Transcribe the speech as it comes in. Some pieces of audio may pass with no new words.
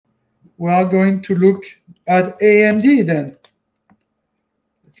we are going to look at AMD then.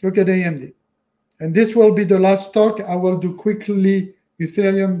 Let's look at AMD. And this will be the last stock. I will do quickly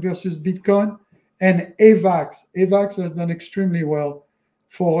Ethereum versus Bitcoin and AVAX. AVAX has done extremely well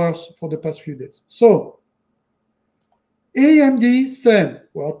for us for the past few days. So AMD said,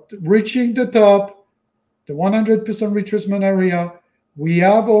 well, reaching the top, the 100% retracement area. We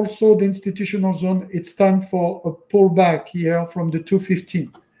have also the institutional zone. It's time for a pullback here from the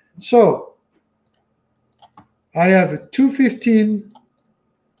 215. So I have a 215,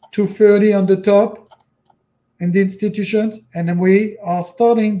 230 on the top in the institutions, and we are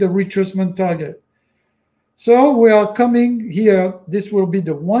starting the retracement target. So we are coming here. This will be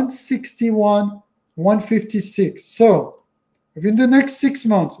the 161, 156. So within the next 6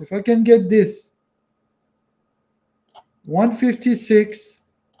 months, if I can get this 156,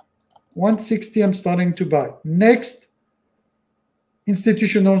 160, I'm starting to buy. Next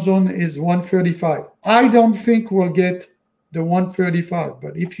institutional zone is 135. I don't think we'll get the 135,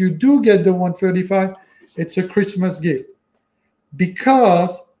 but if you do get the 135, it's a Christmas gift,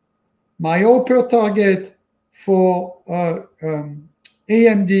 because my upper target for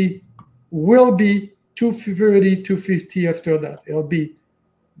AMD will be 230, 250 after that. It'll be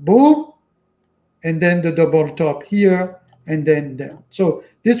boom, and then the double top here, and then down. So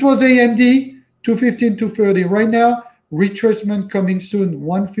this was AMD, 215, 230. Right now, retracement coming soon,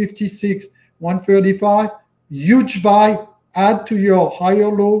 156, 135. Huge buy, add to your higher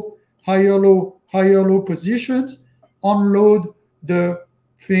low, higher low, higher low positions. Unload the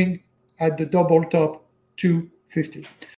thing at the double top, 250.